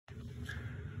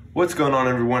What's going on,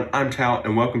 everyone? I'm Tal,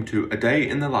 and welcome to a day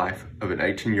in the life of an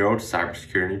 18-year-old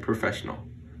cybersecurity professional.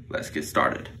 Let's get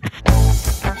started.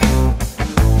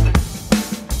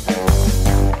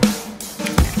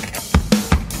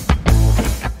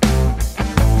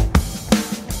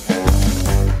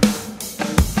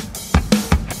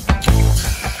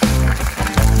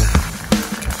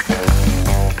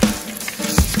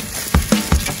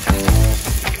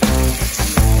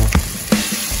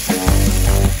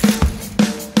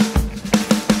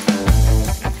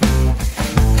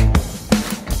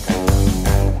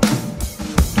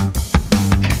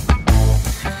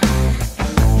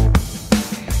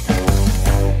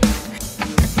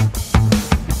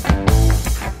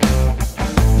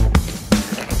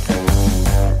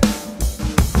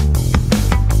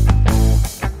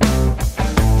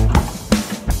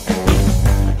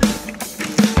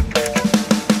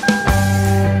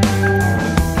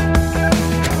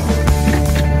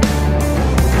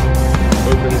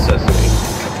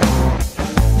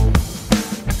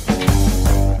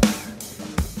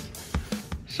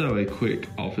 So a quick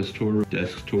office tour,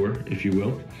 desk tour, if you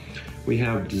will. We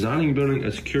have Designing and Building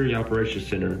a Security Operations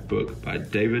Center book by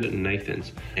David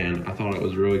Nathans, and I thought it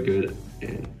was really good,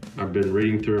 and I've been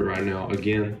reading through it right now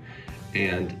again,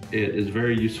 and it is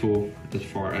very useful as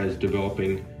far as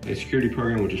developing a security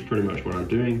program, which is pretty much what I'm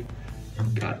doing.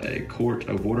 Got a quart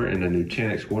of water and a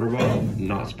Nutanix water bottle,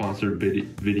 not sponsored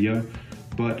video,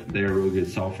 but they are really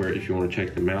good software if you want to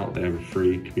check them out. They have a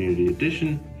free community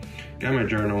edition. Got my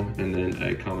journal, and then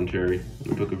a commentary,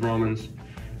 the Book of Romans,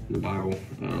 the Bible,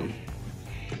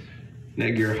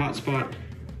 Netgear hotspot,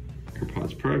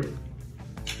 AirPods Pro.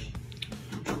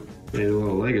 Made a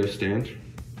little Lego stand,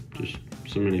 just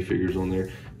so many figures on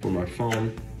there for my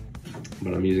phone,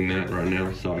 but I'm using that right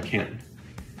now, so I can't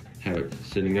have it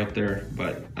sitting up there,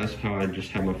 but that's how I just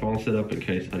have my phone set up in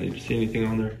case I need to see anything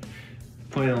on there.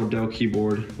 Playing on a Dell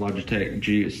keyboard, Logitech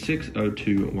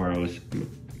G602 wireless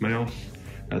mouse.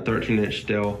 A 13-inch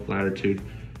Dell Latitude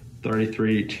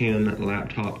 3310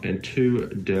 laptop and two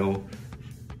Dell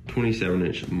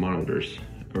 27-inch monitors.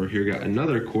 Over here got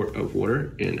another quart of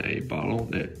water in a bottle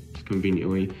that's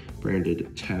conveniently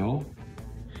branded Tal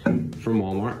from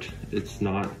Walmart. It's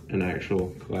not an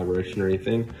actual collaboration or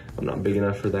anything. I'm not big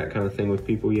enough for that kind of thing with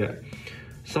people yet.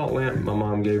 Salt lamp my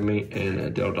mom gave me, and a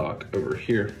Dell dock over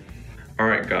here. All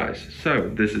right, guys, so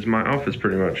this is my office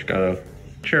pretty much. Got a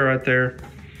chair right there,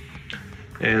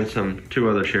 and two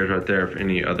other chairs right there if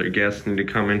any other guests need to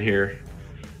come in here.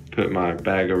 Put my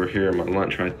bag over here, my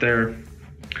lunch right there.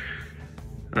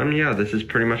 Yeah, this is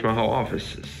pretty much my whole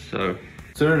office. So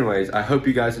anyways, I hope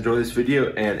you guys enjoy this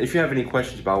video, and if you have any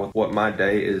questions about what my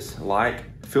day is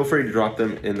like, feel free to drop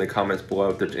them in the comments below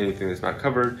if there's anything that's not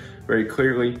covered very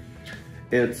clearly.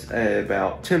 It's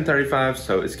about 10:35,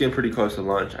 so it's getting pretty close to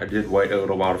lunch. I did wait a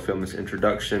little while to film this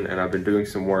introduction, and I've been doing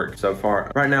some work so far.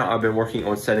 Right now, I've been working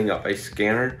on setting up a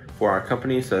scanner for our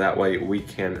company, so that way we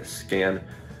can scan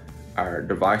our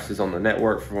devices on the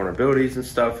network for vulnerabilities and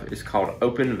stuff. It's called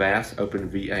OpenVAS,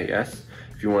 OpenVAS.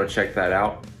 If you want to check that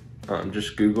out,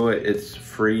 just Google it. It's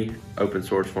free, open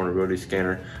source vulnerability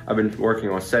scanner. I've been working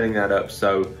on setting that up,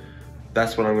 so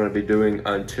that's what I'm going to be doing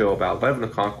until about 11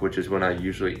 o'clock, which is when I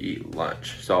usually eat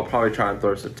lunch. So I'll probably try and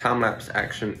throw some time-lapse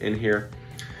action in here,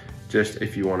 just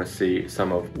if you want to see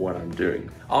some of what I'm doing.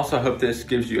 Also, I hope this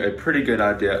gives you a pretty good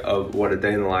idea of what a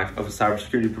day in the life of a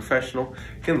cybersecurity professional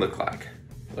can look like.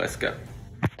 Let's go.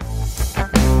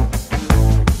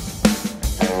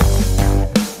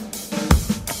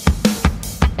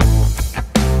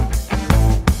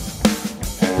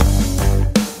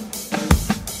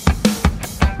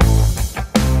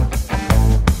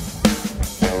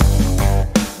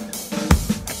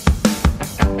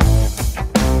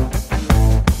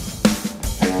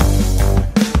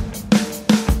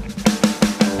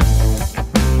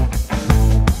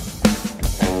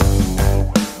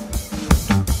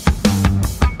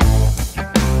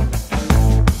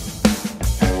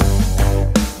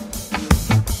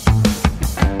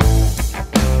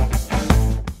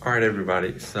 All right,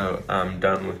 everybody, so I'm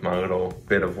done with my little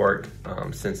bit of work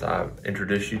since I've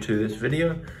introduced you to this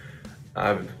video.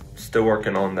 I'm still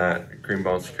working on that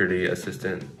Greenbone Security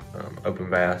Assistant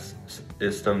OpenVAS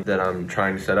system that I'm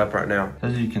trying to set up right now.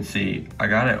 As you can see, I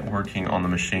got it working on the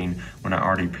machine when I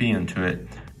RDP into it.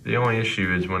 The only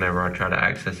issue is whenever I try to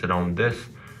access it on this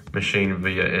machine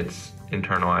via its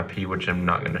internal IP, which I'm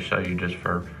not going to show you just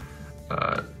for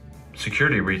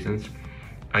security reasons,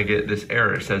 I get this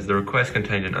error. It says the request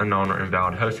contains an unknown or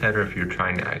invalid host header. If you're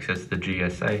trying to access the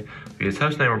GSA via its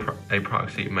hostname or a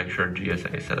proxy, make sure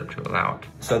GSA is set up to allow it.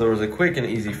 So there was a quick and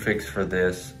easy fix for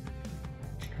this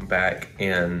back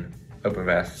in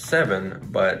OpenVAS 7,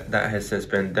 but that has since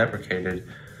been deprecated,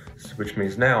 which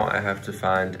means now I have to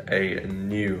find a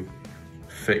new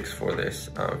fix for this,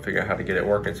 figure out how to get it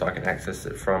working so I can access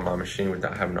it from my machine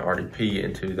without having to RDP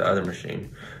into the other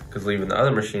machine. Because leaving the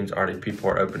other machine's RDP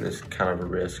port open is kind of a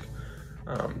risk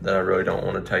that I really don't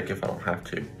want to take if I don't have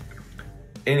to.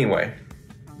 Anyway,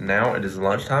 now it is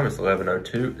lunchtime, it's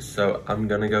 11:02, so I'm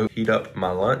gonna go heat up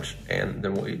my lunch and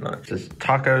then we'll eat lunch. This is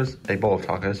tacos, a bowl of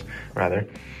tacos, rather,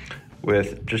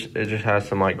 with it just has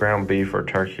some like ground beef or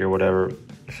turkey or whatever,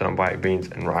 some black beans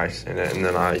and rice in it, and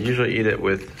then I usually eat it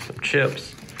with some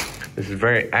chips. This is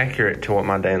very accurate to what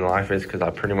my day in life is because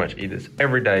I pretty much eat this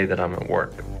every day that I'm at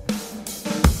work.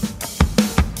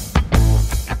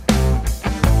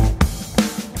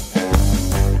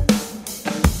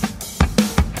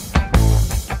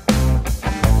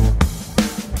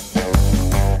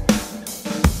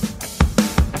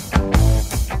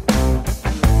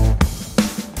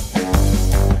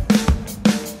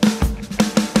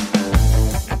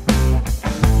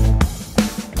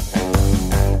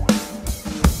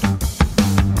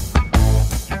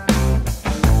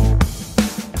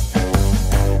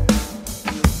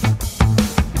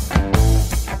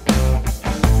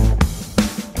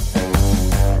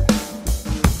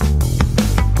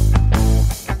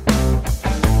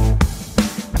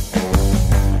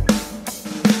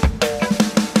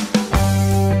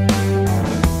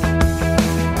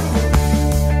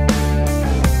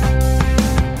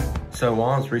 So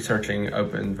while I was researching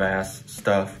OpenVAS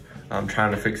stuff,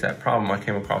 trying to fix that problem, I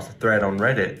came across a thread on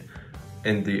Reddit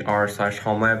in the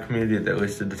r/HomeLab community that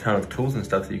listed a ton of tools and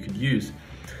stuff that you could use.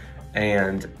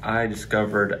 And I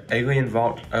discovered Alien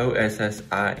Vault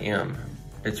OSSIM.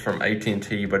 It's from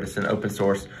AT&T, but it's an open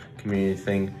source community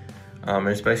thing. And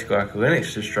it's basically like a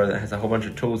Linux distro that has a whole bunch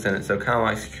of tools in it. So kind of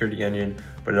like Security Onion,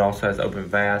 but it also has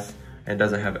OpenVAS and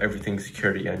doesn't have everything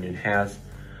Security Onion has.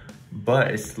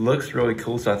 But it looks really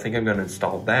cool, so I think I'm gonna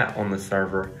install that on the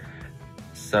server.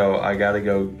 So I gotta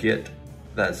go get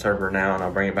that server now and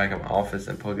I'll bring it back in my office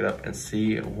and plug it up and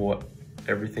see what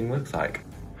everything looks like.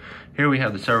 Here we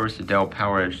have the server. It's a Dell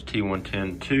PowerEdge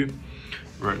T110-2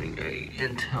 running a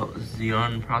Intel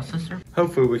Xeon processor.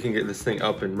 Hopefully we can get this thing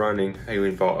up and running,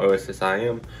 Alien Vault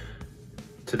OSSIM,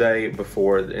 today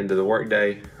before the end of the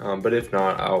workday. But if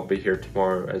not, I'll be here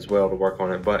tomorrow as well to work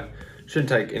on it. But shouldn't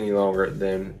take any longer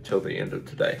than till the end of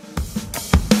today.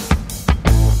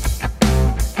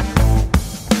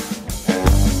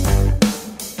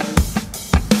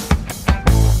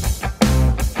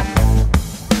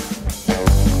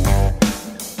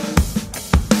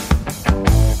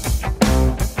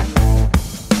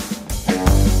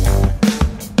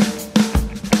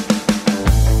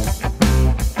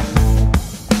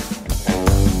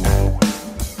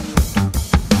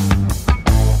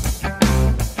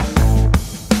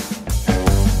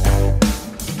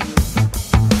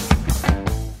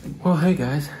 Well, hey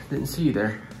guys, didn't see you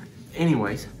there.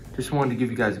 Anyways, just wanted to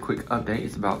give you guys a quick update.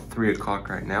 It's about 3 o'clock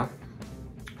right now,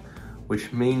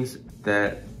 which means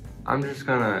that I'm just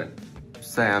gonna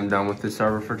say I'm done with this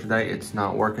server for today. It's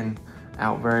not working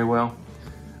out very well.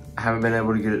 I haven't been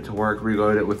able to get it to work,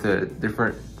 reload it with a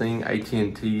different thing,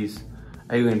 AT&T's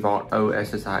Alien Vault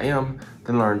OSSIM,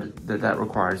 then learned that that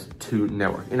requires 2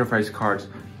 network interface cards,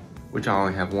 which I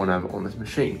only have 1 of on this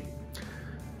machine.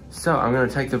 So I'm gonna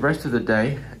take the rest of the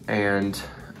day and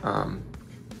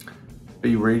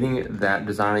be reading that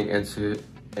Designing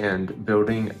and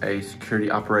Building a Security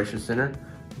Operations Center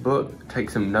book, take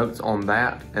some notes on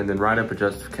that, and then write up a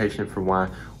justification for why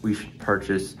we should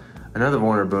purchase another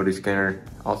vulnerability scanner,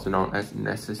 also known as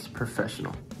Nessus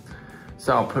Professional.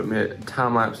 So I'll put a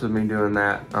time lapse of me doing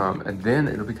that, and then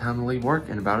it'll be time to leave work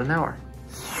in about an hour.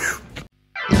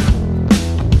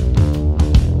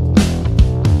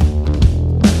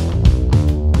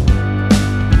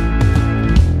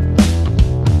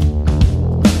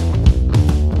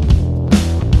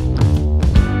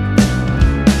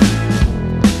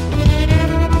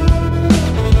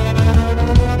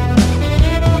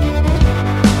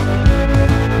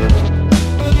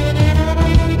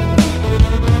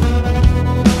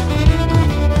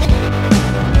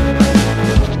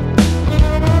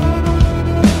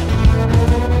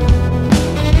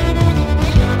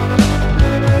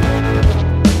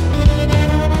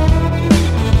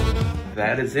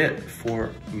 That is it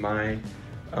for my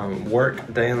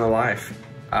work day in the life.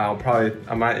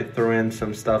 I might throw in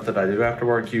some stuff that I do after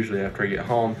work. Usually after I get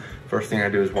home, first thing I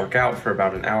do is work out for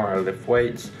about an hour. I lift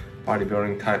weights,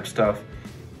 bodybuilding type stuff.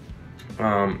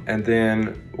 And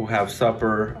then we'll have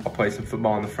supper. I'll play some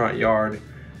football in the front yard.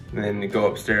 and then go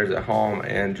upstairs at home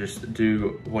and just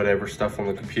do whatever stuff on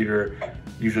the computer,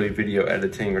 usually video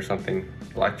editing or something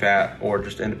like that, or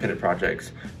just independent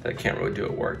projects that I can't really do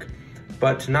at work.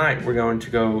 But tonight we're going to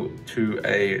go to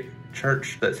a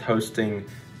church that's hosting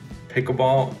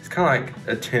pickleball. It's kind of like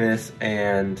a tennis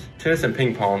and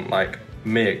ping pong, like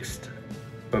mixed,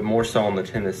 but more so on the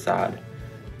tennis side.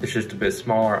 It's just a bit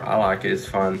smaller. I like it, it's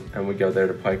fun, and we go there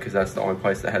to play because that's the only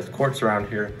place that has courts around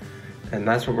here, and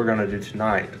that's what we're gonna do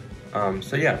tonight.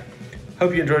 So yeah,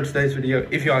 hope you enjoyed today's video.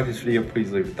 If you like this video,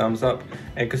 please leave a thumbs up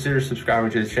and consider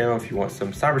subscribing to the channel if you want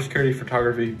some cybersecurity,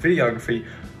 photography, videography,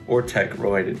 or tech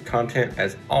related content,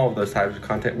 as all of those types of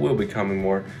content will be coming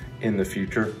more in the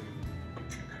future.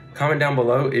 Comment down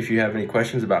below if you have any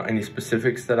questions about any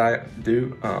specifics that I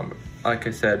do. Like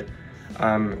I said,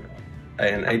 I'm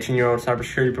an 18-year-old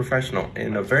cybersecurity professional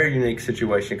in a very unique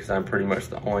situation because I'm pretty much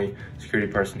the only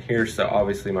security person here, so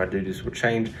obviously my duties will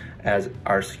change as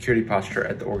our security posture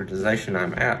at the organization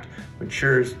I'm at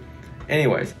matures.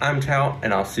 Anyways, I'm Tal,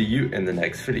 and I'll see you in the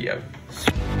next video.